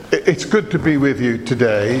It's good to be with you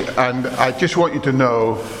today, and I just want you to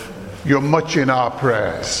know you're much in our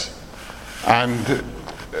prayers. And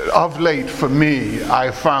of late, for me,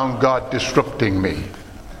 I found God disrupting me.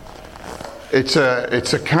 It's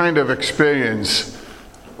a kind of experience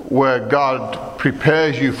where God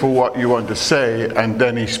prepares you for what you want to say, and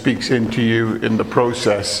then he speaks into you in the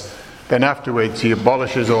process. Then afterwards, he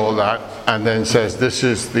abolishes all that and then says, this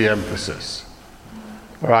is the emphasis.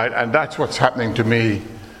 All right, and that's what's happening to me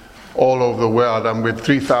all over the world. I'm with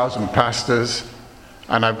 3,000 pastors,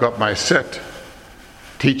 and I've got my set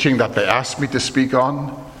teaching that they asked me to speak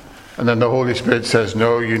on, and then the Holy Spirit says,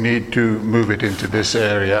 no, you need to move it into this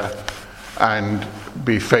area and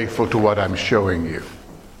be faithful to what I'm showing you.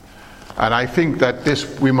 And I think that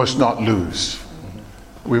this we must not lose.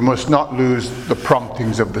 We must not lose the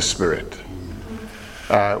promptings of the Spirit.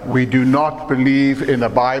 We do not believe in a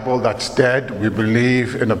Bible that's dead. We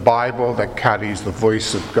believe in a Bible that carries the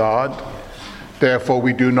voice of God. Therefore,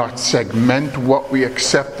 we do not segment what we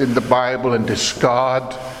accept in the Bible and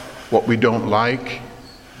discard what we don't like.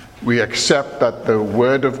 We accept that the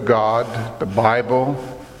Word of God, the Bible,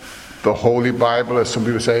 the Holy Bible, as some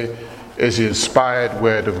people say, is the inspired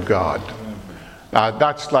Word of God. Now,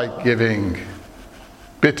 that's like giving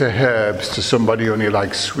bitter herbs to somebody who only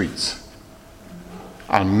likes sweets.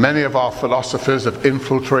 And many of our philosophers have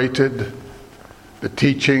infiltrated the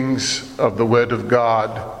teachings of the Word of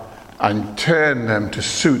God and turned them to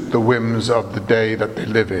suit the whims of the day that they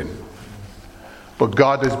live in. But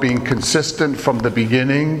God has been consistent from the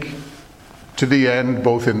beginning to the end,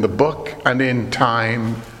 both in the book and in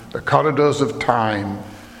time, the corridors of time.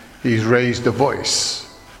 He's raised a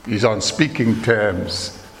voice. He's on speaking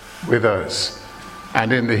terms with us.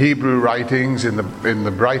 And in the Hebrew writings, in the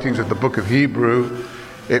writings of the book of Hebrew,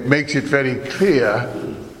 it makes it very clear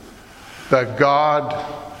that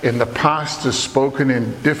God in the past has spoken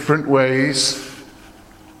in different ways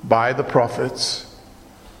by the prophets,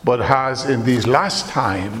 but has in these last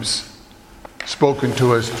times spoken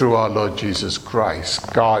to us through our Lord Jesus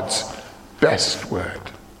Christ, God's best word.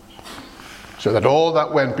 So that all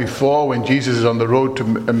that went before, when Jesus is on the road to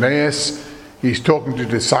Emmaus, he's talking to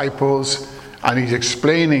disciples and he's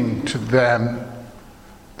explaining to them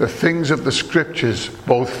the things of the scriptures,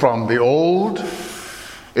 both from the old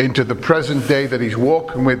into the present day that he's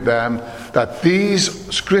walking with them, that these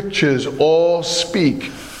scriptures all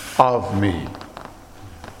speak of me,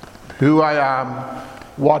 who I am,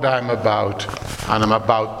 what I'm about, and I'm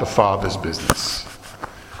about the Father's business.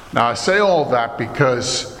 Now I say all that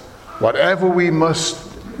because whatever we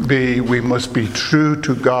must be true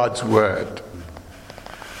to God's word.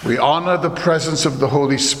 We honor the presence of the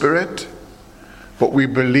Holy Spirit, but we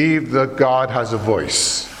believe that God has a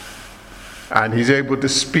voice. And he's able to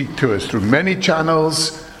speak to us through many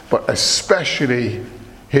channels, but especially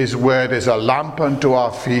his word is a lamp unto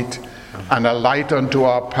our feet and a light unto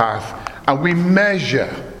our path. And we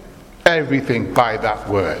measure everything by that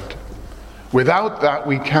word. Without that,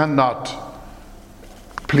 we cannot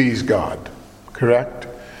please God. Correct?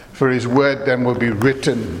 For his word then will be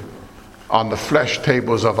written on the flesh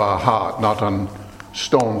tables of our heart, not on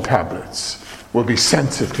stone tablets. We'll be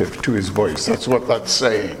sensitive to his voice. That's what that's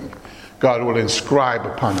saying. God will inscribe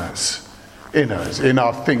upon us, in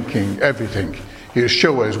our thinking, everything. He'll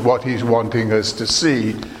show us what he's wanting us to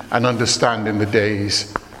see and understand in the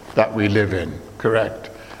days that we live in.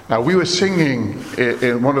 Correct? Now, we were singing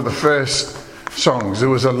in one of the first songs. There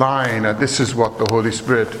was a line, and this is what the Holy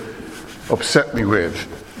Spirit upset me with.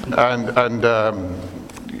 And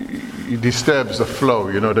he disturbs the flow,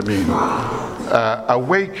 you know what I mean?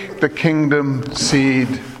 Awake the kingdom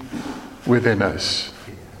seed within us.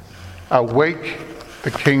 Awake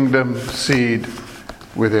the kingdom seed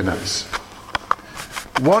within us.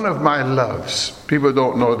 One of my loves, people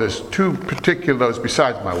don't know this, two particular loves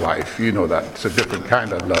besides my wife, you know that, it's a different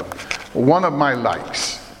kind of love. One of my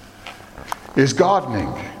likes is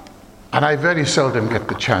gardening. And I very seldom get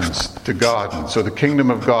the chance to garden, so the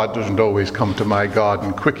kingdom of God doesn't always come to my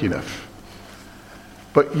garden quick enough.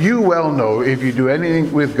 But you well know, if you do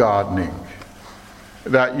anything with gardening,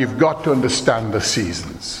 that you've got to understand the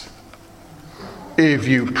seasons. If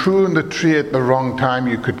you prune the tree at the wrong time,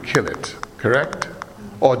 you could kill it, correct?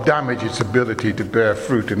 Or damage its ability to bear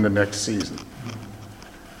fruit in the next season.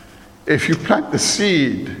 If you plant the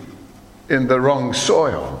seed in the wrong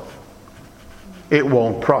soil, it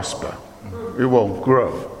won't prosper. It won't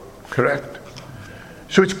grow, correct?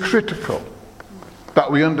 So it's critical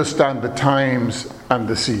that we understand the times and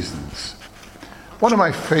the seasons. One of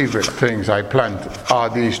my favorite things I plant are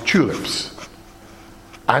these tulips.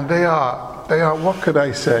 And they are, what could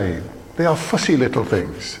I say? They are fussy little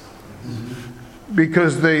things.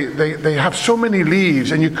 because they have so many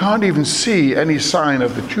leaves and you can't even see any sign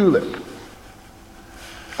of the tulip.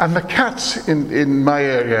 And the cats in my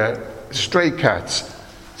area, stray cats,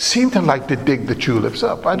 seem to like to dig the tulips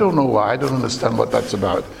up. I don't know why, I don't understand what that's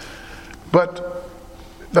about. But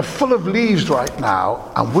they're full of leaves right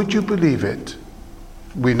now, and would you believe it?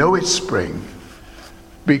 We know it's spring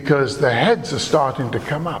because the heads are starting to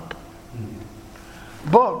come up.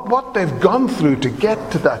 But what they've gone through to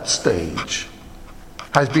get to that stage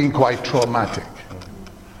has been quite traumatic.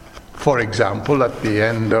 For example, at the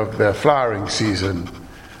end of their flowering season,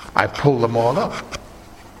 I pulled them all up.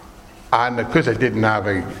 And because I didn't have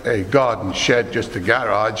a garden shed, just a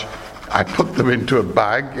garage, I put them into a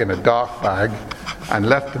bag, in a dark bag, and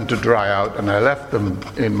left them to dry out, and I left them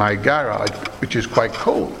in my garage, which is quite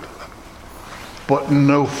cold, but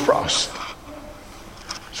no frost.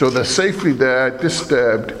 So they're safely there,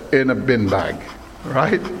 disturbed, in a bin bag,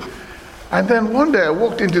 right? And then one day I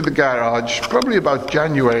walked into the garage, probably about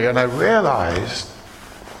January, and I realized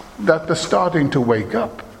that they're starting to wake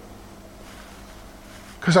up.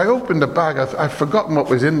 Because I opened the bag, I'd forgotten what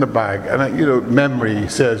was in the bag, and memory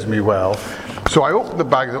serves me well. So I opened the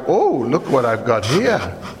bag and said, oh, look what I've got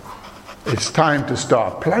here. It's time to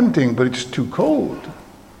start planting, but it's too cold.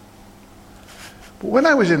 But when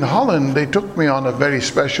I was in Holland, they took me on a very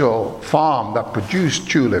special farm that produced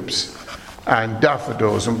tulips and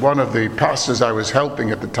daffodils, and one of the pastors I was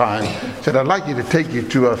helping at the time said, I'd like you to take you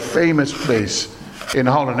to a famous place in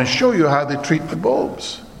Holland and show you how they treat the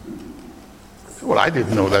bulbs. Well, I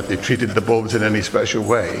didn't know that they treated the bulbs in any special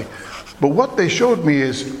way. But what they showed me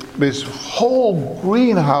is whole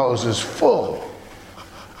greenhouses full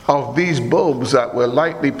of these bulbs that were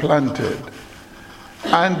lightly planted.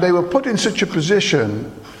 And they were put in such a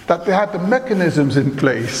position that they had the mechanisms in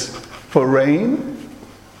place for rain,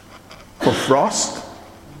 for frost,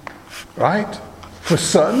 right? For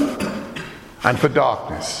sun, and for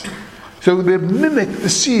darkness. So they mimic the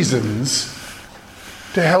seasons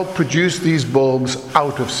to help produce these bulbs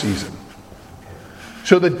out of season.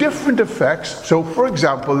 So the different effects, so for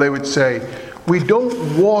example, they would say, we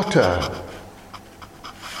don't water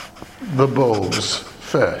the bulbs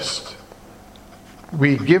first.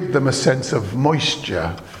 We give them a sense of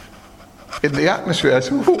moisture in the atmosphere. I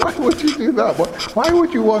said, why would you do that? Why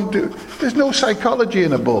would you want to? There's no psychology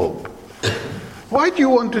in a bulb. Why do you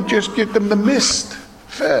want to just give them the mist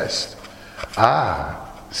first?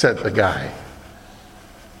 Ah, said the guy.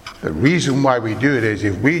 The reason why we do it is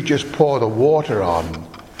if we just pour the water on,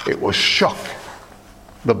 it will shock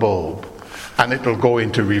the bulb and it'll go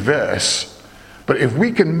into reverse. But if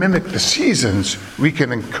we can mimic the seasons, we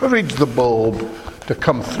can encourage the bulb to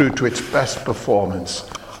come through to its best performance,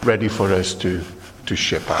 ready for us to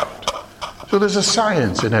ship out. So there's a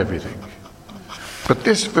science in everything. But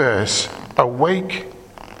this verse, awake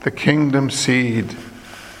the kingdom seed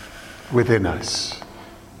within us.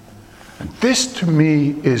 And this to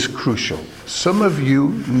me is crucial. Some of you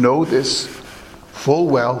know this full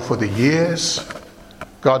well. For the years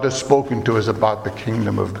God has spoken to us about the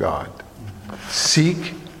kingdom of God.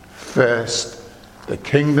 Seek first the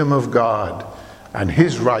kingdom of God and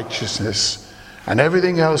his righteousness, and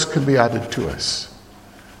everything else can be added to us.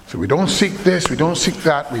 So we don't seek this, we don't seek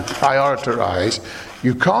that, we prioritize.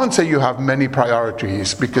 You can't say you have many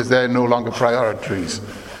priorities because they're no longer priorities.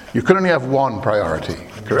 You can only have one priority,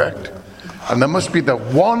 correct? And there must be the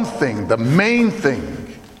one thing, the main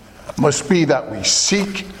thing, must be that we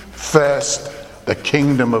seek first the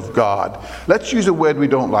kingdom of God. Let's use a word we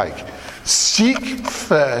don't like. Seek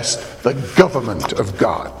first the government of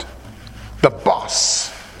God. The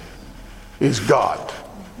boss is God.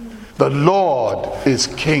 The Lord is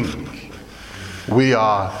King. We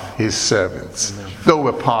are his servants, though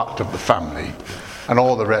we're part of the family, and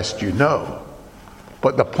all the rest you know.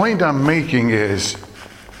 But the point I'm making is,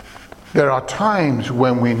 there are times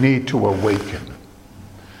when we need to awaken.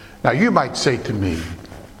 Now you might say to me,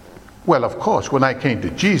 well, of course, when I came to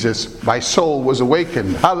Jesus, my soul was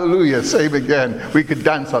awakened. Hallelujah, same again. We could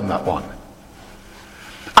dance on that one.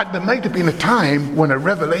 And there might have been a time when a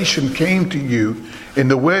revelation came to you in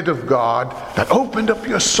the Word of God that opened up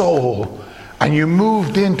your soul and you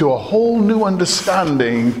moved into a whole new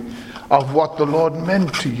understanding of what the Lord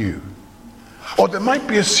meant to you. Or there might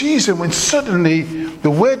be a season when suddenly the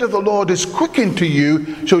word of the Lord is quickened to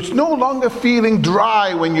you, so it's no longer feeling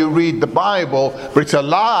dry when you read the Bible, but it's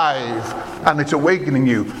alive and it's awakening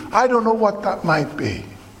you. I don't know what that might be.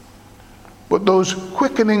 But those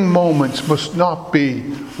quickening moments must not be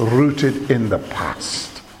rooted in the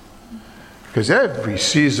past. Because every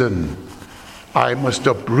season I must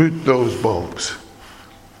uproot those bulbs,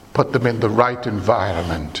 put them in the right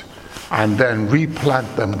environment, and then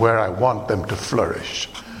replant them where I want them to flourish.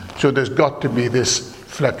 So there's got to be this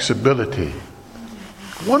flexibility.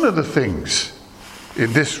 One of the things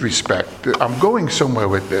in this respect, I'm going somewhere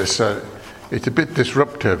with this, it's a bit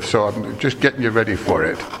disruptive, so I'm just getting you ready for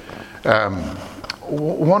it.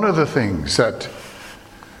 One of the things that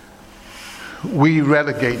we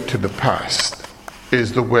relegate to the past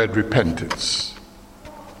is the word repentance.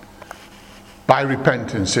 By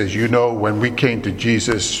repentance, as you know, when we came to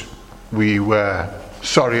Jesus, we were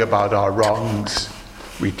sorry about our wrongs.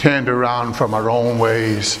 We turned around from our own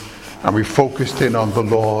ways and we focused in on the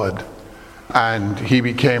Lord. And he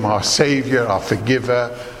became our Savior, our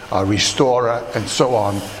forgiver, our restorer, and so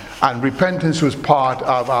on. And repentance was part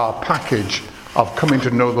of our package of coming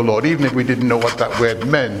to know the Lord. Even if we didn't know what that word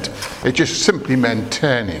meant, it just simply meant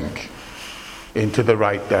turning into the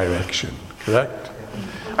right direction. Correct?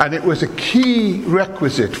 And it was a key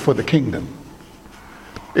requisite for the kingdom.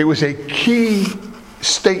 It was a key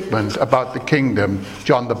statement about the kingdom.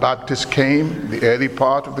 John the Baptist came, the early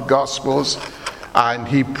part of the Gospels, and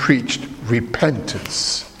he preached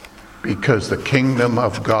repentance because the kingdom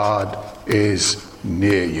of God is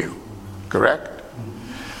near you. Correct?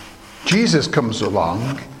 Jesus comes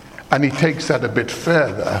along and he takes that a bit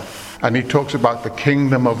further and he talks about the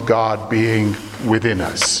kingdom of God being within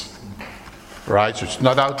us. Right? So it's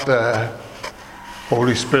not out there.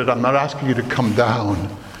 Holy Spirit, I'm not asking you to come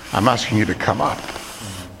down. I'm asking you to come up.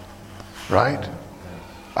 Right?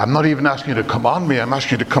 I'm not even asking you to come on me. I'm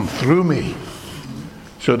asking you to come through me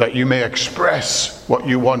so that you may express what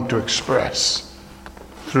you want to express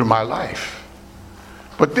through my life.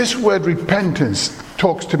 But this word repentance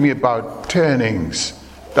talks to me about turnings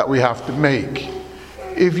that we have to make.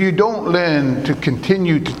 If you don't learn to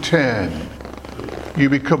continue to turn, you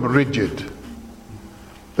become rigid.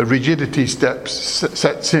 The rigidity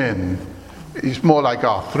sets in. It's more like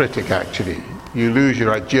arthritic, actually. You lose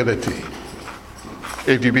your agility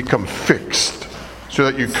if you become fixed so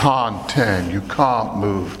that you can't turn, you can't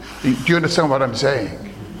move. Do you understand what I'm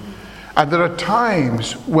saying? And there are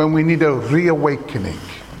times when we need a reawakening.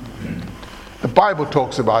 The Bible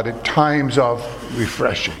talks about it, times of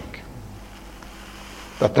refreshing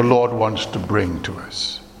that the Lord wants to bring to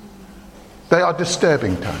us. They are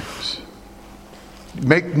disturbing times.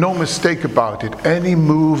 Make no mistake about it, any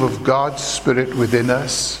move of God's Spirit within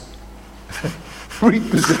us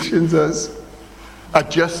repositions us,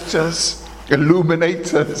 adjusts us,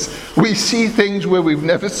 illuminates us. We see things where we've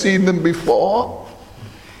never seen them before.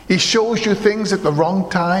 He shows you things at the wrong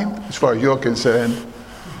time, as far as you're concerned,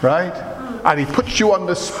 right? And he puts you on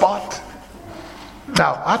the spot.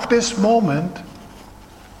 Now, at this moment,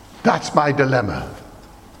 that's my dilemma.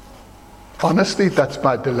 Honestly, that's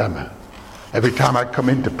my dilemma. Every time I come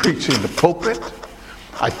in to preach in the pulpit,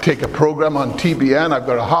 I take a program on TBN, I've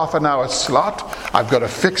got a half an hour slot, I've got a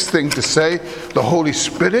fixed thing to say, the Holy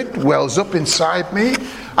Spirit wells up inside me,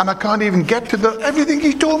 and I can't even get to everything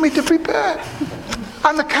he told me to prepare.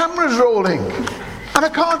 And the camera's rolling, and I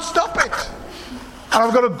can't stop it. And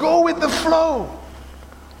I've got to go with the flow.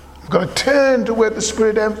 I've got to turn to where the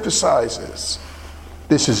Spirit emphasizes.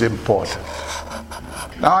 This is important.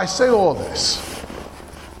 Now I say all this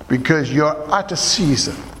because you're at a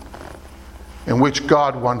season in which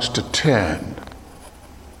God wants to turn,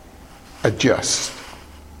 adjust,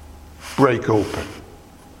 break open,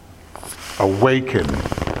 awaken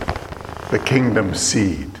the kingdom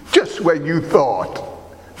seed. Just when you thought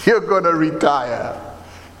you're going to retire,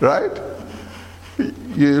 right?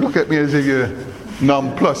 You look at me as if you're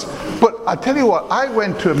nonplussed. But I tell you what, I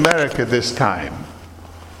went to America this time,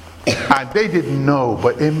 and they didn't know,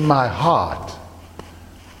 but in my heart,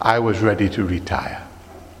 I was ready to retire.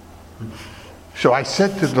 So I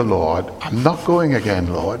said to the Lord, I'm not going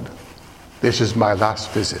again, Lord. This is my last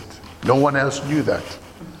visit. No one else knew that,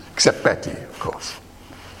 except Betty, of course.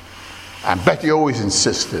 And Betty always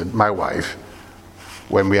insisted, my wife,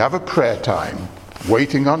 when we have a prayer time,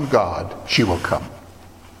 waiting on God, she will come.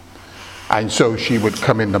 And so she would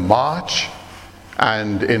come in the March,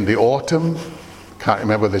 and in the autumn, can't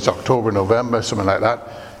remember whether it's October, November, something like that,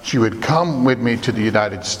 she would come with me to the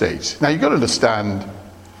United States. Now you've got to understand,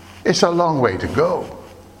 it's a long way to go.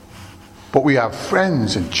 But we have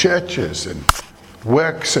friends and churches and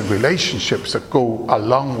works and relationships that go a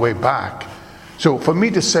long way back. So for me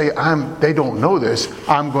to say, they don't know this,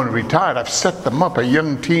 I'm going to retire, I've set them up, a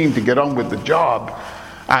young team to get on with the job,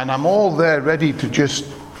 and I'm all there ready to just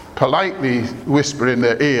politely whisper in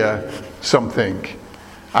their ear something.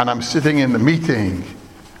 And I'm sitting in the meeting,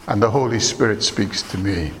 and the Holy Spirit speaks to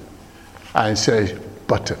me and says,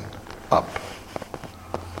 button up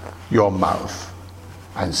your mouth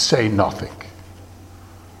and say nothing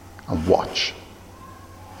and watch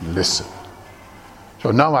and listen. So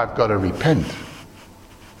now I've got to repent.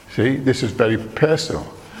 See, this is very personal.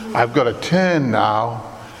 I've got to turn now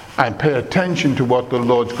and pay attention to what the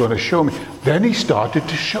Lord's going to show me. Then he started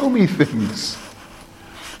to show me things.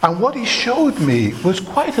 And what he showed me was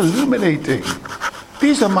quite illuminating.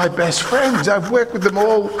 These are my best friends. I've worked with them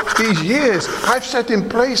all these years. I've set in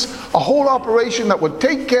place a whole operation that would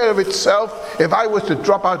take care of itself. If I was to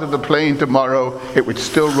drop out of the plane tomorrow, it would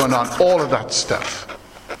still run on all of that stuff.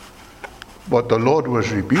 But the Lord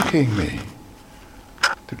was rebuking me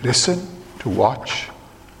to listen, to watch.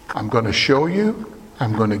 I'm going to show you.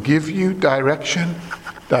 I'm going to give you direction.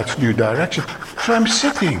 That's new direction. So I'm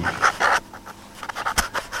sitting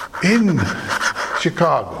in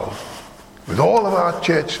Chicago with all of our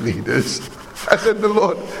church leaders, and then the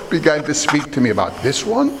Lord began to speak to me about this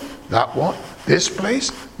one, that one, this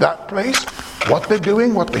place, that place, what they're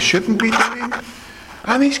doing, what they shouldn't be doing.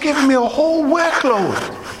 And he's giving me a whole workload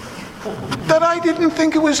that I didn't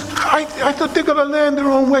think it was. I thought they're going to learn their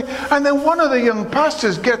own way. And then one of the young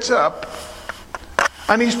pastors gets up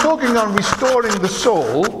and he's talking on restoring the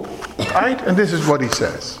soul, right? And this is what he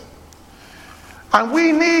says. And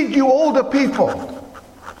we need you older people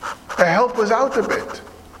to help us out a bit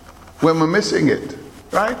when we're missing it,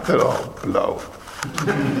 right? Oh, blow.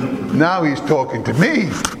 Now he's talking to me.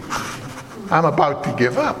 I'm about to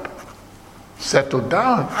give up. Settle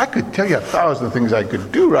down. I could tell you 1,000 things I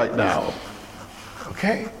could do right now.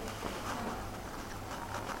 Okay?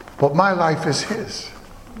 But my life is his.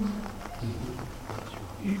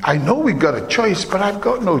 I know we've got a choice, but I've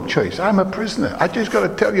got no choice. I'm a prisoner. I just got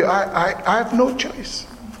to tell you, I have no choice.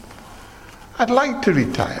 I'd like to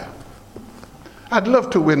retire. I'd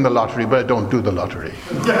love to win the lottery, but I don't do the lottery.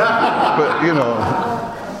 But you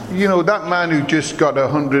know, that man who just got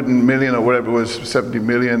 100 million or whatever it was, 70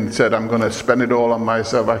 million, said, I'm going to spend it all on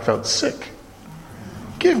myself. I felt sick.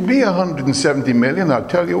 Give me 170 million, I'll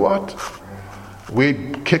tell you what,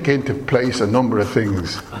 we'd kick into place a number of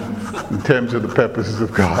things in terms of the purposes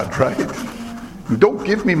of God, right? And don't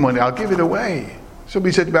give me money, I'll give it away.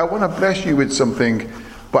 Somebody said to me, I want to bless you with something,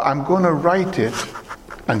 but I'm going to write it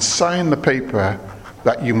and sign the paper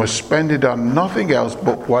that you must spend it on nothing else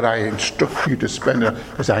but what I instruct you to spend it on,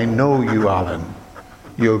 because I know you, Alan.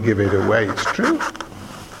 You'll give it away. It's true.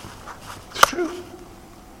 It's true.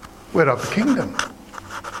 We're of the kingdom,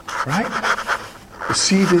 right? The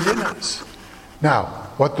seed is in us. Now,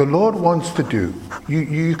 what the Lord wants to do,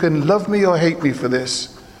 you can love me or hate me for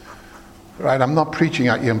this, right? I'm not preaching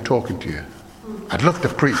at you, I'm talking to you. I'd love to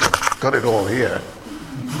preach. I've got it all here.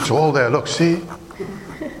 It's all there. Look, see?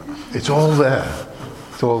 It's all there.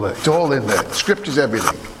 It's all there. It's all in there. Scripture's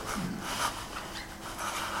everything.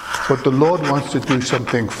 But the Lord wants to do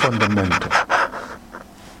something fundamental.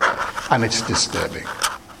 And it's disturbing.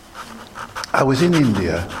 I was in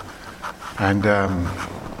India, and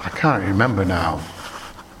I can't remember now.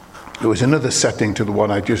 It was another setting to the one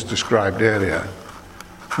I just described earlier,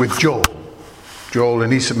 with Joel. Joel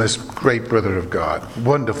Onesimus, great brother of God,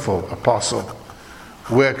 wonderful apostle,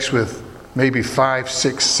 works with maybe 500,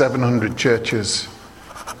 600, 700 churches.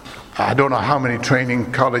 I don't know how many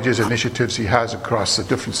training colleges, initiatives he has across the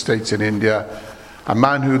different states in India. A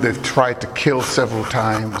man who they've tried to kill several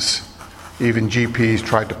times. Even GPs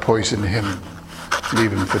tried to poison him,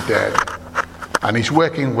 leave him for dead. And he's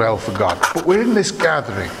working well for God. But we're in this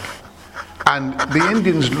gathering, and the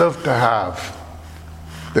Indians love to have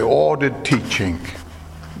the ordered teaching,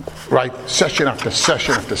 right? Session after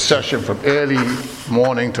session after session, from early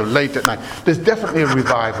morning to late at night. There's definitely a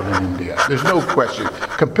revival in India. There's no question.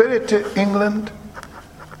 Compare it to England,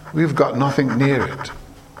 we've got nothing near it.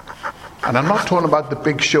 And I'm not talking about the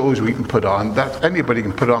big shows we can put on. That anybody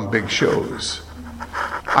can put on big shows.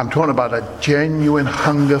 I'm talking about a genuine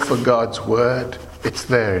hunger for God's word. It's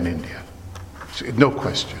there in India. No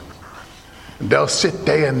question. And they'll sit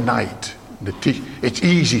day and night. It's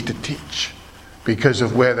easy to teach because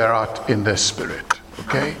of where they're at in their spirit.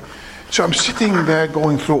 Okay? So I'm sitting there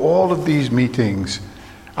going through all of these meetings,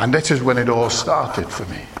 and this is when it all started for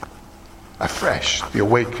me. Afresh, the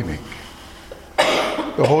awakening.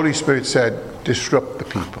 The Holy Spirit said, disrupt the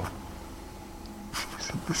people. He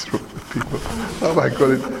said, disrupt the people.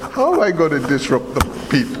 How am I going to disrupt the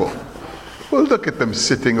people? Well, look at them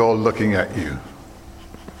sitting all looking at you.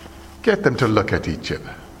 Get them to look at each other.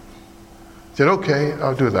 I said, okay,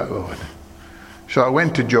 I'll do that, Lord. So I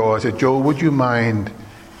went to Joel. I said, Joel, would you mind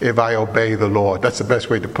if I obey the Lord? That's the best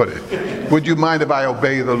way to put it. Would you mind if I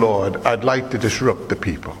obey the Lord? I'd like to disrupt the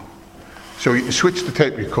people. So he switched the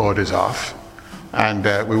tape recorders off, and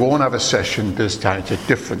we won't have a session this time. It's a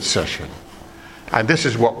different session. And this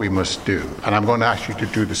is what we must do. And I'm going to ask you to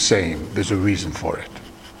do the same. There's a reason for it.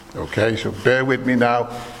 Okay, so bear with me now.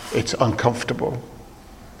 It's uncomfortable.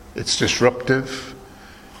 It's disruptive.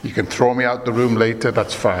 You can throw me out the room later,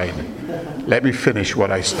 that's fine. Let me finish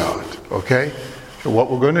what I start, okay? So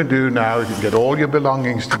what we're going to do now is you get all your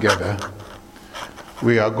belongings together.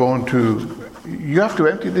 We are going to, you have to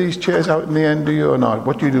empty these chairs out in the end, do you, or not?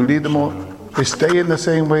 What do you do, leave them all? They stay in the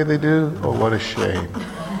same way they do? Oh, what a shame.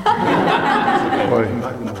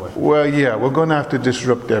 Well, yeah, we're going to have to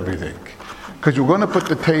disrupt everything. Because we're going to put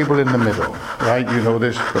the table in the middle, right? You know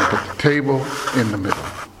this, we're going to put the table in the middle.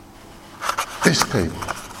 This table.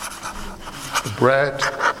 The bread,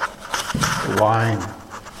 the wine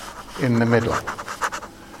in the middle.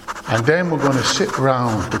 And then we're going to sit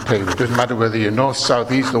round the table. It doesn't matter whether you're north,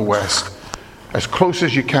 south, east or west. As close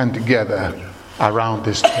as you can together around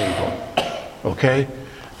this table. Okay?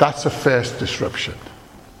 That's the first disruption.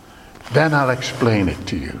 Then I'll explain it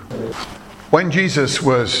to you. When Jesus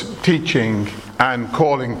was teaching and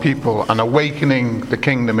calling people and awakening the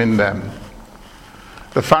kingdom in them,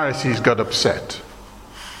 the Pharisees got upset.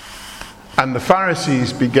 And the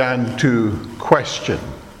Pharisees began to question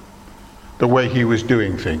the way he was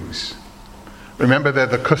doing things. Remember, they're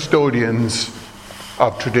the custodians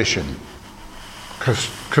of tradition,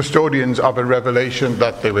 custodians of a revelation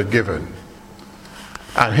that they were given.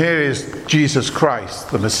 And here is Jesus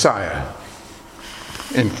Christ, the Messiah,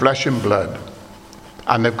 in flesh and blood,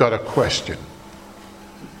 and they've got a question.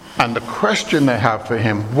 And the question they have for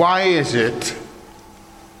him, why is it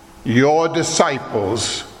your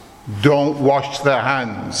disciples don't wash their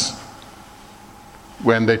hands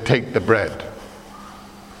when they take the bread?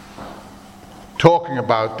 Talking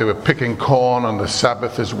about they were picking corn on the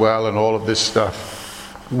Sabbath as well and all of this stuff.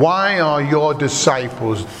 Why are your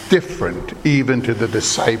disciples different even to the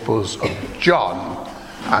disciples of John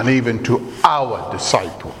and even to our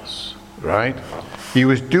disciples, right? He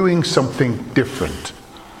was doing something different.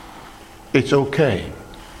 It's okay.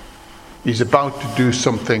 He's about to do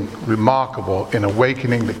something remarkable in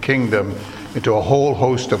awakening the kingdom into a whole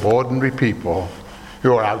host of ordinary people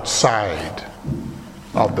who are outside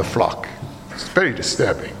of the flock. It's very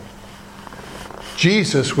disturbing.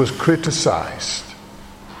 Jesus was criticized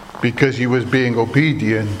because he was being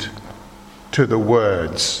obedient to the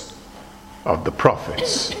words of the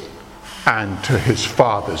prophets and to his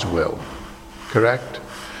Father's will. Correct?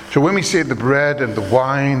 So when we say the bread and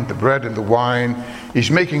the wine,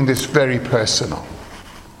 he's making this very personal.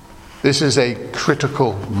 This is a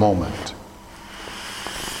critical moment.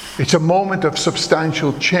 It's a moment of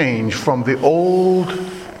substantial change from the old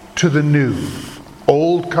to the new.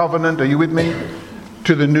 Old covenant, are you with me?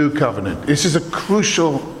 To the new covenant. This is a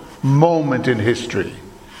crucial moment in history.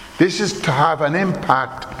 This is to have an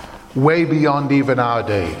impact way beyond even our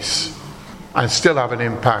days and still have an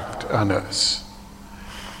impact on us.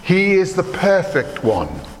 He is the perfect one,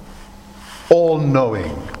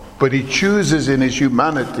 all-knowing, but he chooses in his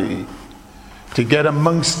humanity to get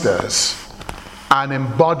amongst us and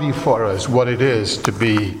embody for us what it is to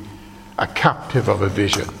be a captive of a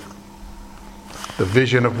vision. The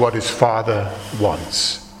vision of what his Father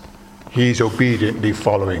wants. He's obediently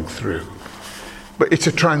following through. But it's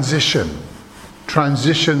a transition.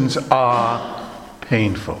 Transitions are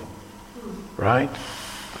painful, right?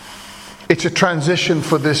 It's a transition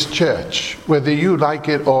for this church, whether you like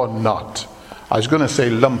it or not. I was going to say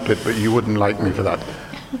lump it, but you wouldn't like me for that.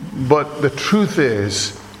 But the truth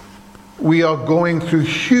is, we are going through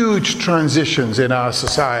huge transitions in our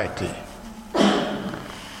society.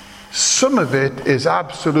 Some of it is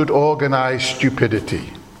absolute organized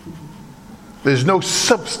stupidity. There's no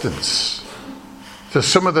substance to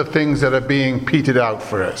some of the things that are being peted out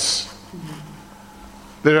for us.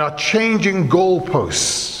 There are changing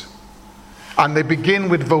goalposts, and they begin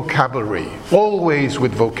with vocabulary, always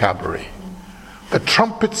with vocabulary. The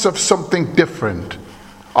trumpets of something different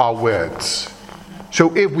are words.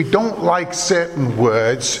 So if we don't like certain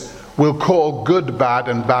words, we'll call good bad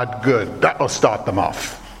and bad good. That will start them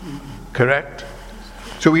off. Correct?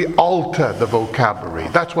 So we alter the vocabulary.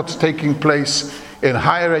 That's what's taking place in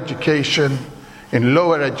higher education, in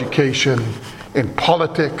lower education, in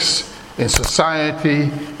politics, in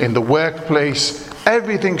society, in the workplace.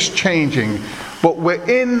 Everything's changing. But we're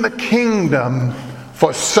in the kingdom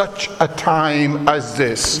for such a time as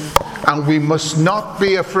this. And we must not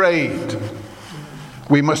be afraid.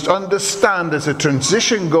 We must understand there's a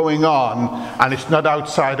transition going on, and it's not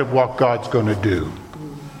outside of what God's going to do.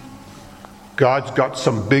 God's got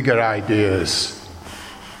some bigger ideas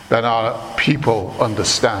than our people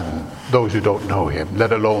understand, those who don't know him,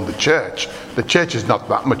 let alone the church. The church is not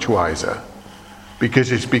that much wiser.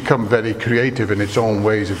 because it's become very creative in its own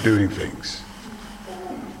ways of doing things.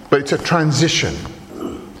 But it's a transition.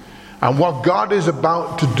 And what God is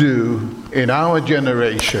about to do in our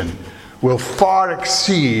generation will far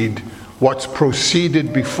exceed what's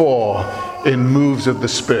proceeded before in moves of the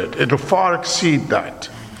Spirit. It'll far exceed that.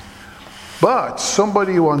 But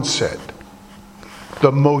somebody once said,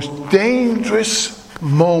 the most dangerous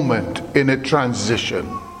moment in a transition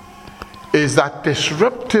is that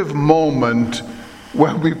disruptive moment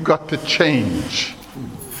when we've got to change.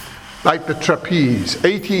 Like the trapeze.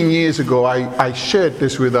 18 years ago, I shared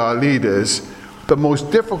this with our leaders. The most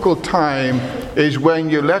difficult time is when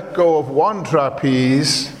you let go of one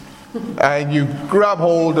trapeze and you grab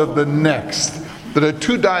hold of the next. There are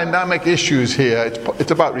two dynamic issues here.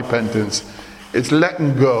 It's about repentance. It's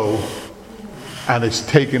letting go and it's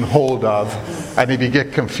taken hold of. And if you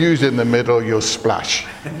get confused in the middle, you'll splash.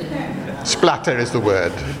 Splatter is the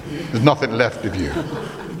word. There's nothing left of you.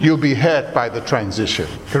 You'll be hurt by the transition,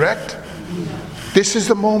 correct? This is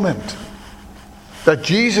the moment that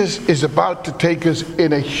Jesus is about to take us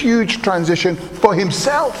in a huge transition for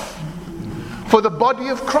himself, for the body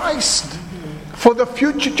of Christ, for the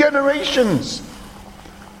future generations.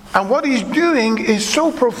 And what he's doing is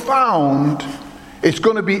so profound, it's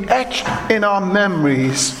going to be etched in our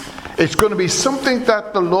memories. It's going to be something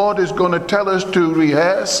that the Lord is going to tell us to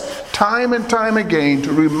rehearse time and time again,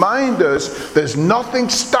 to remind us there's nothing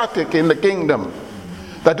static in the kingdom.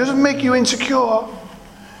 That doesn't make you insecure.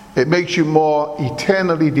 It makes you more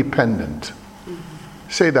eternally dependent.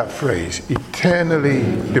 Say that phrase, eternally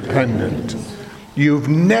dependent. You've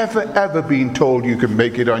never ever been told you can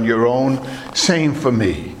make it on your own. Same for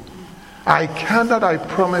me. I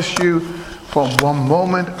promise you, for one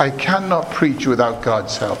moment, I cannot preach without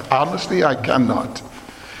God's help. Honestly, I cannot.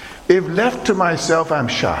 If left to myself, I'm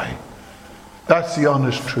shy. That's the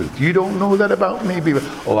honest truth. You don't know that about me. People,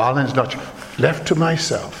 oh, Alan's not shy. Left to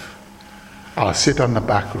myself, I'll sit on the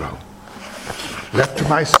back row. Left to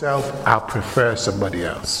myself, I'll prefer somebody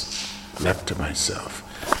else. Left to myself.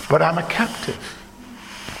 But I'm a captive.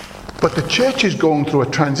 But the church is going through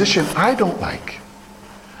a transition I don't like.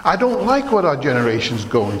 I don't like what our generation's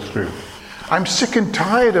going through. I'm sick and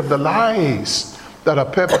tired of the lies that are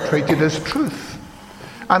perpetrated as truth.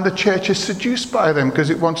 And the church is seduced by them because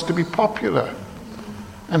it wants to be popular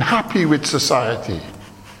and happy with society.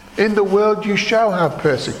 In the world you shall have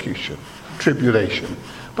persecution, tribulation.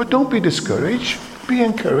 But don't be discouraged. Be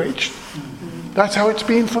encouraged. That's how it's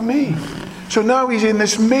been for me. So now he's in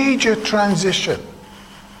this major transition.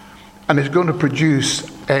 And it's going to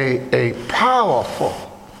produce a powerful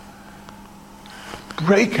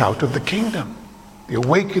breakout of the kingdom. The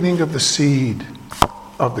awakening of the seed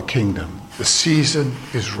of the kingdom. The season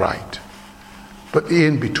is right. But the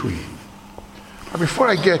in-between. But before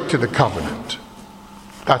I get to the covenant,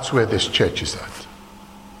 that's where this church is at.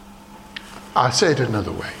 I'll say it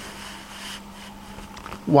another way.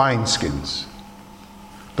 Wineskins.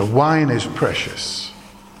 The wine is precious.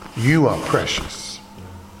 You are precious.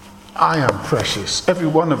 I am precious. Every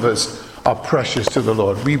one of us are precious to the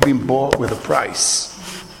Lord. We've been bought with a price.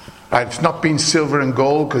 Right? It's not been silver and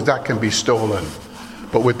gold because that can be stolen.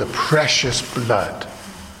 But with the precious blood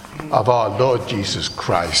of our Lord Jesus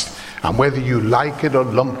Christ. And whether you like it or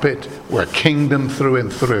lump it, we're kingdom through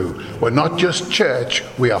and through. We're not just church,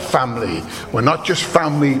 we are family. We're not just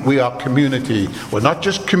family, we are community. We're not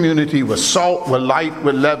just community, we're salt, we're light,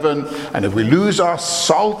 we're leaven. And if we lose our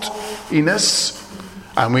saltiness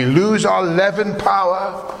and we lose our leaven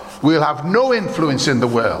power, we'll have no influence in the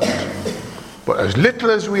world. But as little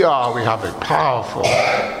as we are, we have a powerful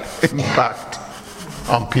impact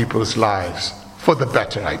on people's lives. For the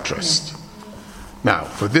better, I trust. Now,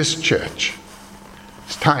 for this church,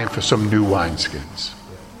 it's time for some new wineskins.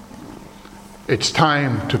 It's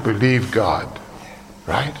time to believe God,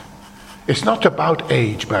 right? It's not about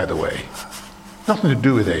age, by the way. Nothing to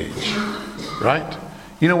do with age, right?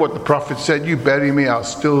 You know what the prophet said? You bury me, I'll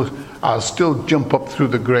still jump up through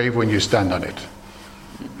the grave when you stand on it,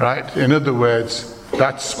 right? In other words,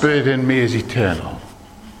 that spirit in me is eternal,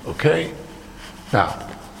 okay? Now,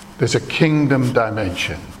 there's a kingdom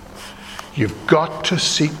dimension. You've got to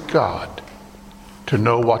seek God to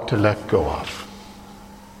know what to let go of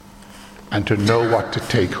and to know what to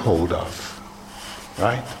take hold of,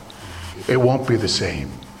 right? It won't be the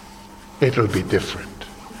same. It'll be different.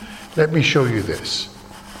 Let me show you this.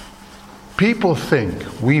 People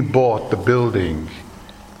think we bought the building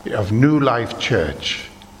of New Life Church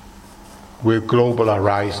with Global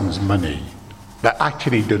Horizons money. They're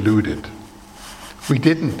actually deluded. We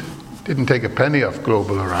didn't take a penny off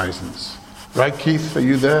Global Horizons. Right, Keith? Are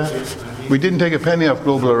you there? We didn't take a penny off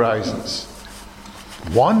Global Horizons.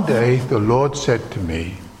 One day the Lord said to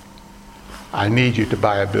me, I need you to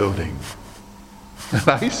buy a building. And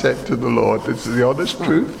I said to the Lord, this is the honest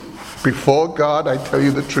truth. Before God, I tell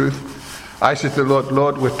you the truth. I said to the Lord,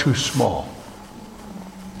 Lord, we're too small.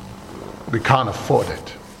 We can't afford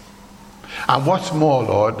it. And what's more,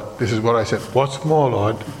 Lord, this is what I said, what's more,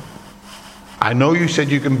 Lord, I know you said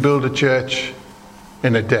you can build a church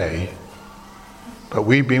in a day, but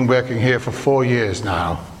we've been working here for 4 years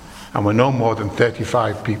now, and we're no more than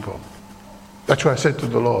 35 people. That's what I said to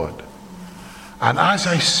the Lord. And as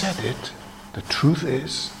I said it, the truth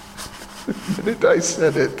is, the minute I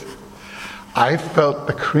said it, I felt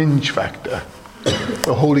the cringe factor.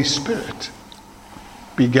 The Holy Spirit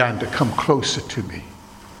began to come closer to me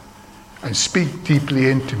and speak deeply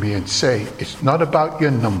into me and say, it's not about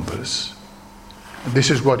your numbers. And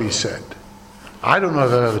this is what he said. I don't know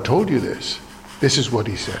if I've ever told you this. This is what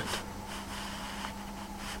he said.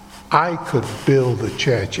 I could build the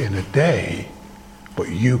church in a day, but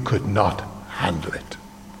you could not handle it.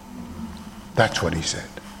 That's what he said.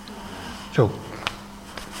 So,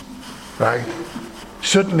 right?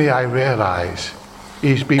 Suddenly I realize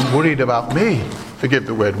he's been worried about me. Forgive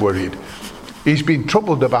the word worried. He's been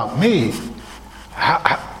troubled about me.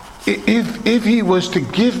 If he was to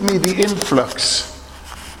give me the influx,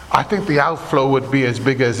 I think the outflow would be as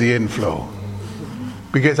big as the inflow.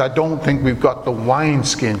 Because I don't think we've got the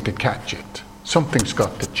wineskin to catch it. Something's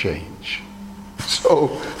got to change.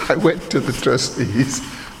 So I went to the trustees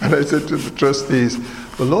and I said to the trustees,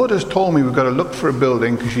 the Lord has told me we've got to look for a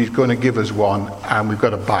building because he's going to give us one and we've got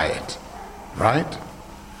to buy it. Right?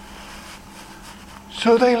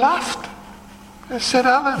 So they laughed. They said,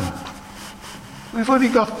 Alan, we've only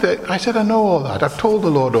got that. I said, I know all that. I've told the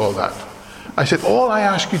Lord all that. I said, all I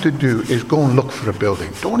ask you to do is go and look for a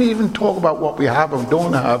building. Don't even talk about what we have and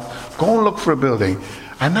don't have. Go and look for a building.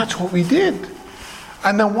 And that's what we did.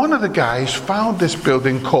 And then one of the guys found this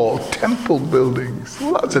building called Temple Buildings.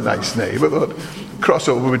 Well, that's a nice name. I thought,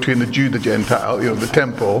 crossover between the Jew, the Gentile, the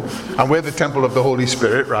temple, and we're the temple of the Holy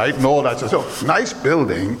Spirit, right? And all that. So nice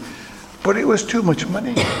building, but it was too much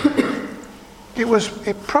money.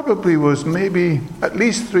 It probably was maybe at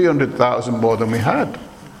least 300,000 more than we had.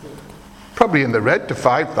 Probably in the red to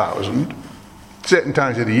 5,000. Certain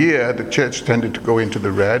times of the year, the church tended to go into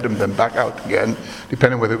the red and then back out again,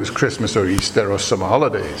 depending whether it was Christmas or Easter or summer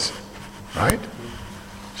holidays. Right?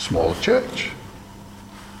 Small church.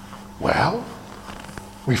 Well,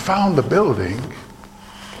 we found the building,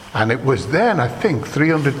 and it was then, I think,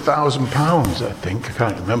 £300,000, I think. I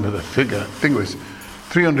can't remember the figure. I think it was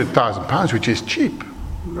 £300,000, which is cheap,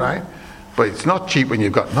 right? But it's not cheap when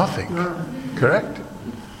you've got nothing. Correct?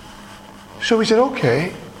 So we said,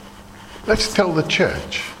 okay, let's tell the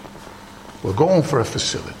church we're going for a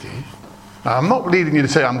facility. Now, I'm not leading you to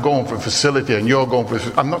say I'm going for a facility and you're going for a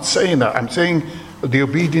facility. I'm not saying that. I'm saying the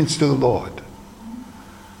obedience to the Lord.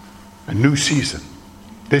 A new season.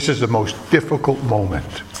 This is the most difficult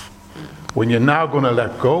moment. When you're now going to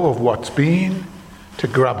let go of what's been to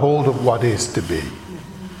grab hold of what is to be.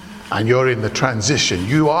 And you're in the transition.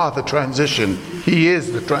 You are the transition. He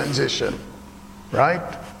is the transition. Right?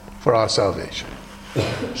 For our salvation.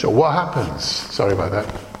 So what happens? Sorry about that.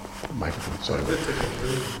 Microphone, sorry about that.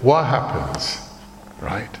 What happens?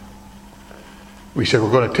 Right? We said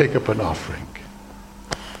we're going to take up an offering.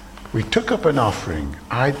 We took up an offering.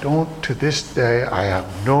 To this day, I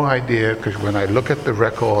have no idea, because when I look at the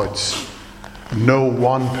records, no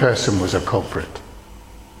one person was a culprit.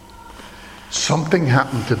 Something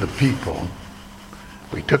happened to the people.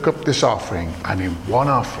 We took up this offering, and in one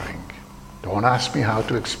offering, don't ask me how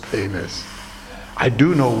to explain this. I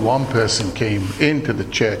do know one person came into the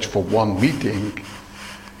church for one meeting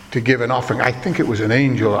to give an offering. I think it was an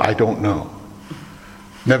angel, I don't know.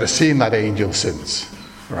 Never seen that angel since,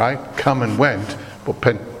 right? Come and went, but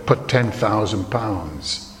put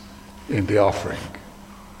 £10,000 in the offering.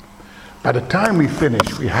 By the time we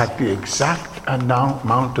finished, we had the exact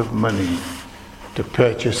amount of money to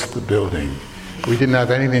purchase the building. We didn't have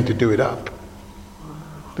anything to do it up.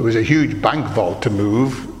 There was a huge bank vault to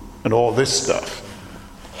move and all this stuff.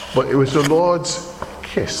 But it was the Lord's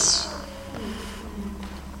kiss.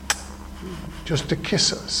 Just to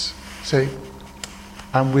kiss us. Say,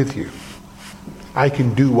 I'm with you. I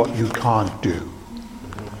can do what you can't do.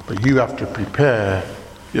 But you have to prepare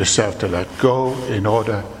yourself to let go in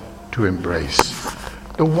order to embrace.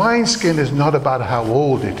 The wineskin is not about how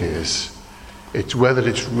old it is. It's whether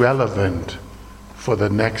it's relevant for the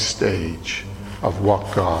next stage of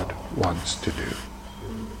what God wants to do.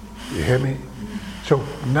 You hear me? So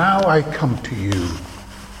now I come to you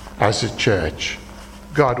as a church.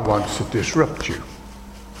 God wants to disrupt you.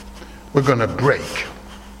 We're going to break.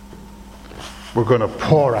 We're going to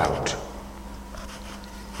pour out.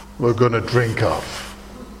 We're going to drink of.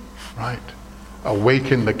 Right?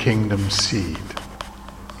 Awaken the kingdom seed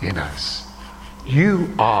in us.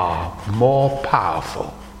 You are more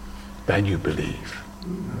powerful than you believe.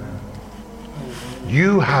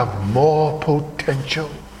 You have more potential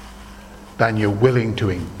than you're willing to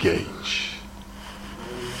engage.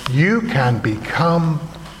 You can become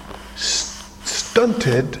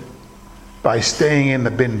stunted by staying in the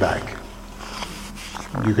bin bag.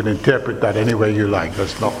 You can interpret that any way you like.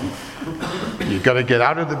 That's not. You've got to get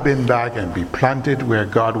out of the bin bag and be planted where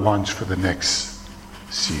God wants for the next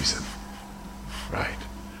season. Right.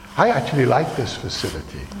 I actually like this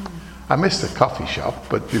facility. I miss the coffee shop,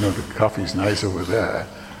 but the coffee's nice over there.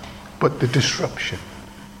 But the disruption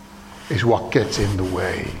is what gets in the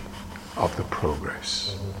way of the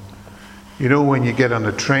progress. When you get on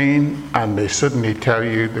a train and they suddenly tell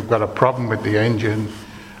you they've got a problem with the engine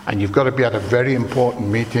and you've got to be at a very important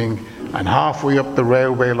meeting and halfway up the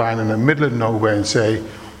railway line in the middle of nowhere and say,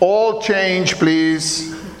 all change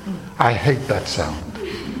please. I hate that sound.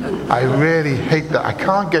 I really hate that. I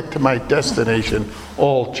can't get to my destination,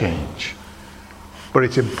 all change. But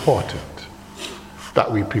it's important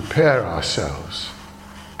that we prepare ourselves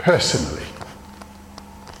personally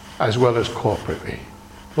as well as corporately.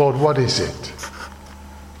 Lord, what is it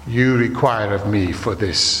you require of me for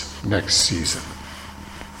this next season?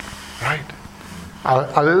 Right?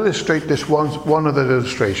 I'll illustrate this one other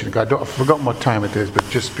illustration. I've forgotten what time it is, but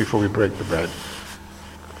just before we break the bread.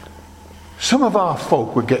 Some of our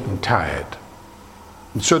folk were getting tired,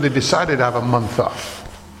 and so they decided to have a month off.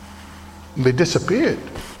 And they disappeared.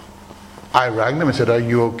 I rang them and said, are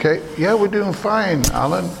you okay? Yeah, we're doing fine,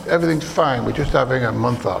 Alan. Everything's fine. We're just having a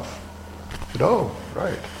month off. I said, oh,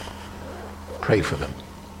 right. Pray for them.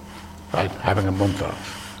 Right, having a month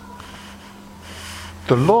off.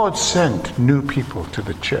 The Lord sent new people to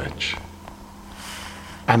the church.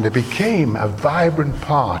 And they became a vibrant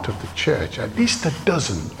part of the church. At least a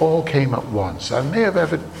dozen all came at once. I may have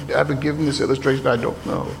ever given this illustration, I don't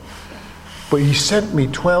know. But he sent me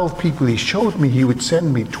 12 people. He showed me he would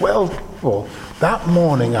send me 12 people. That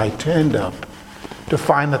morning I turned up to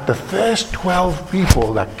find that the first 12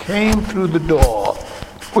 people that came through the door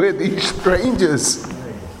were these strangers.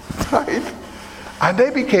 Right? And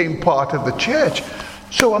they became part of the church.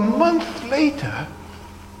 So a month later,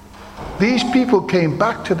 these people came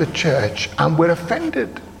back to the church and were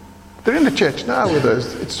offended. They're in the church now with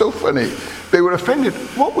us. It's so funny. They were offended.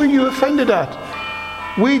 What were you offended at?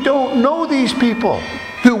 We don't know these people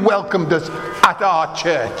who welcomed us at our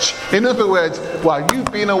church. In other words, while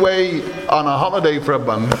you've been away on a holiday for a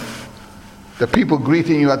month, the people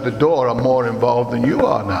greeting you at the door are more involved than you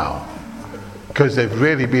are now, because they've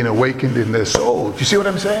really been awakened in their soul. Do you see what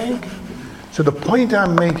I'm saying? So the point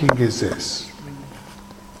I'm making is this.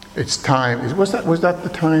 It's time. Was that the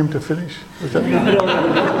time to finish? Was that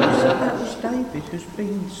that was David, who's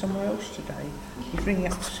been somewhere else today. He's ringing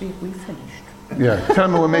up to see if we finished. Yeah, tell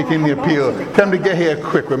them we're making the appeal. Tell them to get here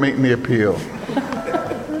quick, we're making the appeal.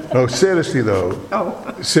 No, seriously though.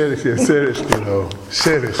 Seriously.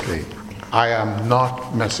 I am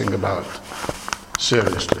not messing about.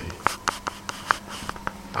 Seriously.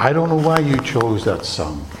 I don't know why you chose that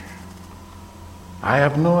song. I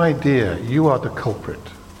have no idea. You are the culprit.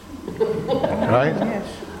 Right? Yes.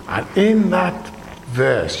 And in that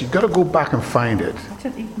verse, you've got to go back and find it. I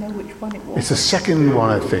don't even know which one it was. It's the second one,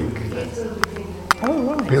 I think. Oh,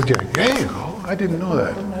 right. Bill Jerry. There you go. I didn't know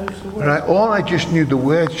that. Right? All I just knew, the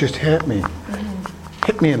words just hit me.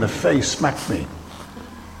 Hit me in the face, smacked me.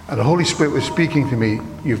 And the Holy Spirit was speaking to me,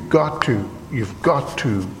 you've got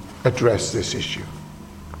to address this issue.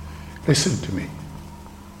 Listen to me.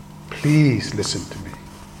 Please listen to me.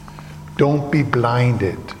 Don't be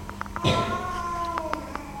blinded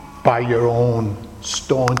by your own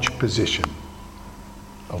staunch position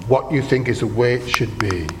of what you think is the way it should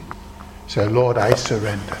be. Say, Lord, I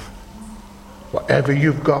surrender. Whatever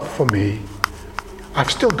you've got for me. I've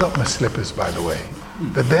still got my slippers, by the way.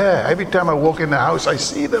 They're there. Every time I walk in the house, I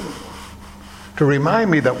see them. To remind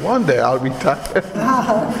me that one day I'll retire.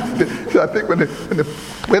 So I think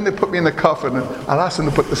when they put me in the coffin, I'll ask them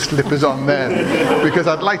to put the slippers on then. Because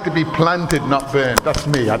I'd like to be planted, not burned. That's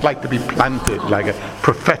me. I'd like to be planted, like a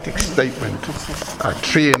prophetic statement. A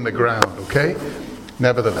tree in the ground, okay?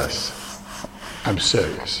 Nevertheless, I'm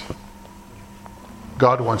serious.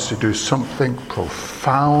 God wants to do something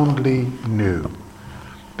profoundly new.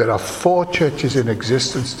 There are 4 churches in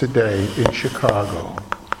existence today in Chicago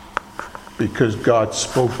because God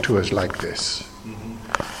spoke to us like this.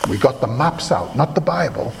 We got the maps out, not the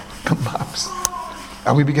Bible, the maps.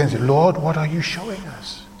 And we began to say, Lord, what are you showing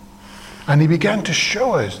us? And he began to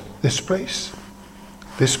show us this place,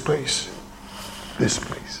 this place, this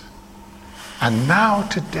place. And now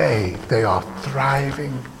today they are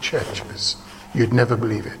thriving churches. You'd never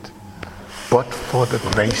believe it. But for the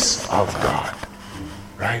grace of God,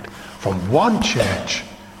 right? From one church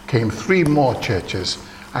came 3 more churches,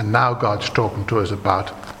 and now God's talking to us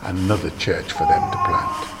about another church for them to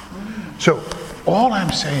plant. So all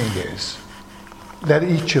I'm saying is, let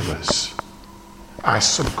each of us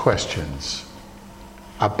ask some questions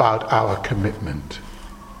about our commitment,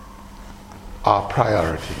 our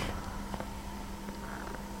priority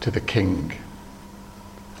to the King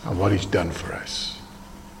and what he's done for us.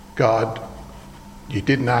 God, you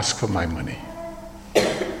didn't ask for my money.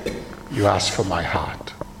 You asked for my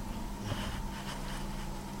heart.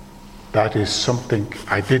 That is something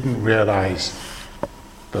I didn't realize.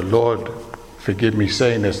 The Lord, forgive me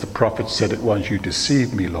saying this, the prophet said it once, you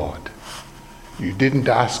deceived me, Lord. You didn't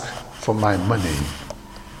ask for my money.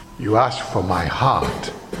 You asked for my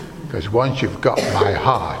heart. Because once you've got my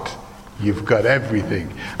heart, you've got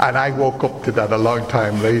everything. And I woke up to that a long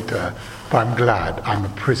time later, but I'm glad I'm a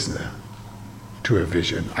prisoner to a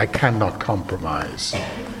vision. I cannot compromise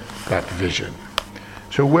that vision.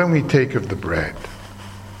 So when we take of the bread,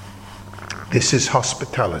 this is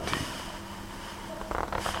hospitality.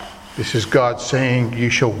 This is God saying, you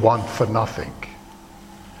shall want for nothing.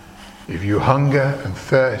 If you hunger and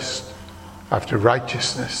thirst after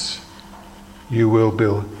righteousness, you will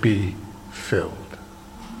be filled.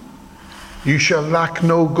 You shall lack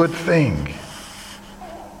no good thing.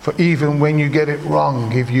 For even when you get it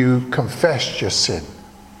wrong, if you confess your sin,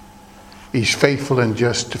 he's faithful and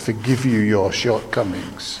just to forgive you your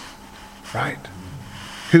shortcomings. Right?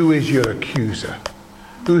 Who is your accuser?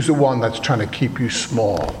 Who's the one that's trying to keep you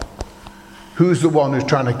small? Who's the one who's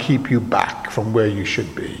trying to keep you back from where you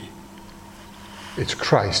should be? It's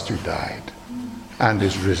Christ who died and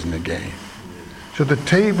is risen again. So the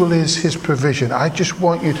table is his provision. I just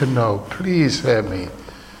want you to know, please hear me,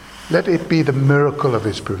 let it be the miracle of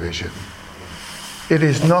his provision. It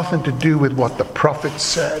is nothing to do with what the prophet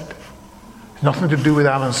said. It's nothing to do with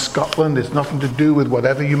Alan Scotland. It's nothing to do with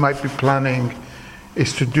whatever you might be planning.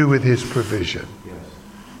 It's to do with his provision.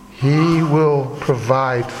 He will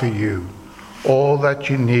provide for you all that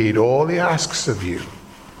you need. All he asks of you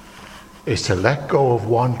is to let go of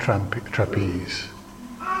one trapeze,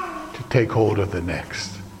 to take hold of the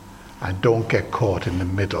next, and don't get caught in the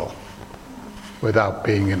middle without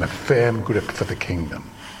being in a firm grip for the kingdom.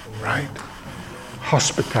 Right?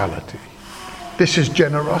 Hospitality. This is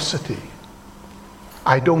generosity.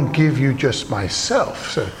 I don't give you just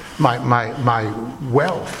myself, so my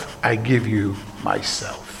wealth, I give you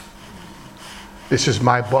myself. This is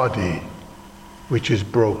my body, which is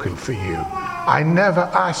broken for you. I never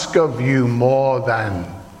ask of you more than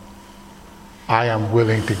I am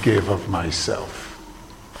willing to give of myself.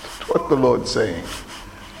 That's what the Lord's saying.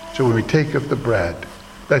 So when we take of the bread,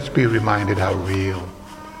 let's be reminded how real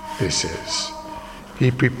this is.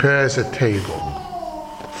 He prepares a table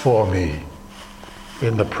for me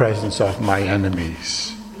in the presence of my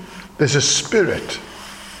enemies. There's a spirit,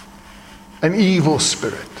 an evil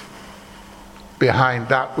spirit, behind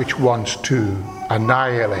that which wants to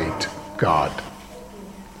annihilate God,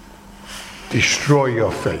 destroy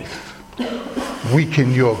your faith,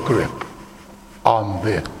 weaken your grip on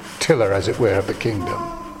the tiller, as it were, of the kingdom.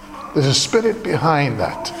 There's a spirit behind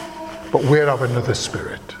that, but we're of another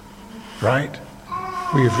spirit, right?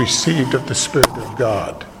 We have received of the Spirit of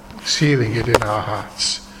God, sealing it in our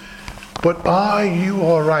hearts. But are you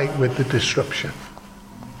all right with the disruption?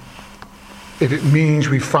 If it means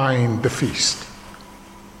we find the feast,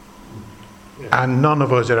 and none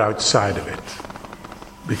of us are outside of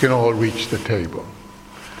it, we can all reach the table.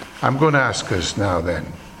 I'm going to ask us now then,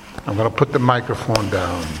 I'm going to put the microphone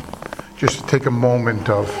down, just to take a moment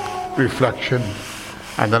of reflection,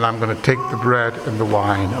 and then I'm going to take the bread and the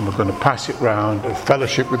wine, and we're going to pass it round and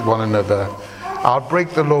fellowship with one another. I'll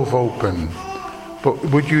break the loaf open, but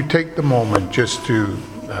would you take the moment just to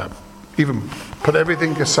even put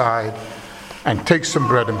everything aside and take some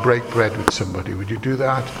bread and break bread with somebody? Would you do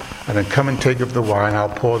that? And then come and take of the wine. I'll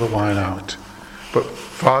pour the wine out. But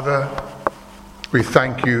Father, we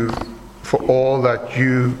thank you for all that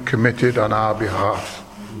you committed on our behalf.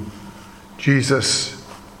 Jesus,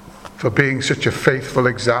 for being such a faithful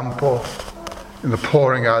example in the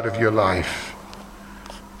pouring out of your life.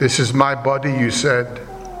 This is my body, you said,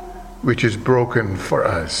 which is broken for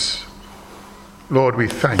us. Lord, we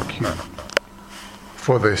thank you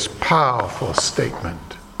for this powerful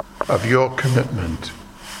statement of your commitment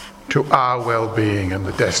to our well-being and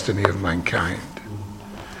the destiny of mankind.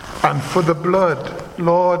 and for the blood.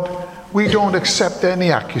 Lord, we don't accept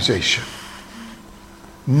any accusation.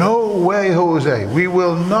 No way, Jose. We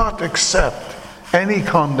will not accept any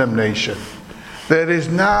condemnation. There is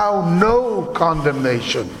now no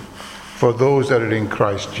condemnation for those that are in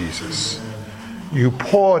Christ Jesus. You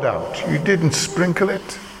poured out. You didn't sprinkle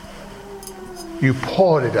it. You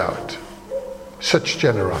poured it out. Such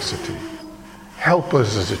generosity. Help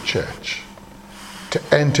us as a church to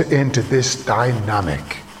enter into this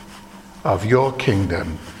dynamic of your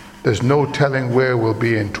kingdom. There's no telling where we'll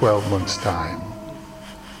be in 12 months' time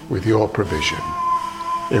with your provision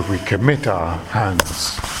if we commit our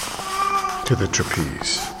hands to the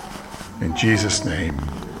trapeze. In Jesus' name,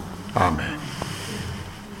 amen.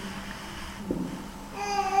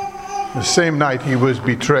 The same night he was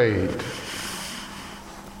betrayed.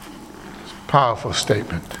 Powerful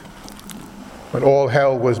statement. When all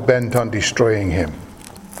hell was bent on destroying him,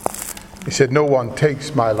 he said, no one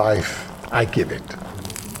takes my life, I give it.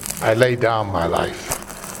 I lay down my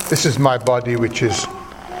life. This is my body which is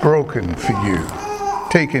broken for you.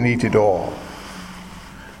 Take and eat it all.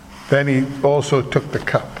 Then he also took the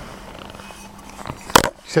cup.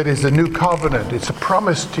 He said, it's a new covenant. It's a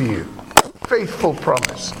promise to you. Faithful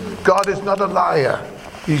promise. God is not a liar.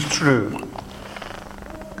 He's true.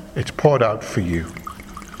 It's poured out for you.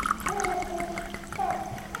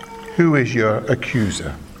 Who is your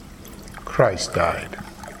accuser? Christ died.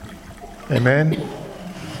 Amen.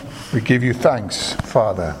 We give you thanks,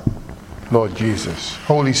 Father, Lord Jesus,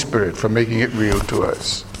 Holy Spirit, for making it real to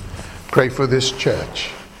us. Pray for this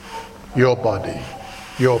church, your body,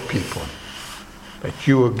 your people, that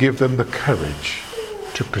you will give them the courage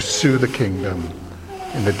to pursue the kingdom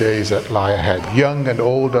in the days that lie ahead. Young and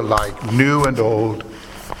old alike, new and old,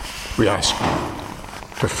 we ask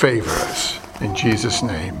you to favor us. In Jesus'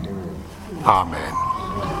 name, amen.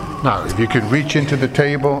 Now, if you can reach into the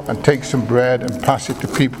table and take some bread and pass it to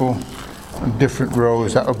people in different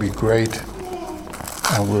rows, that would be great.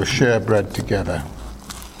 And we'll share bread together.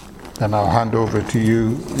 Then I'll hand over to you,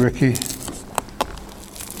 Ricky,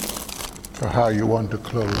 for how you want to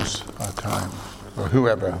close our time, or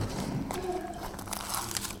whoever.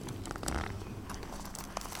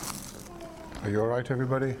 Are you all right,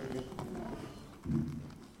 everybody?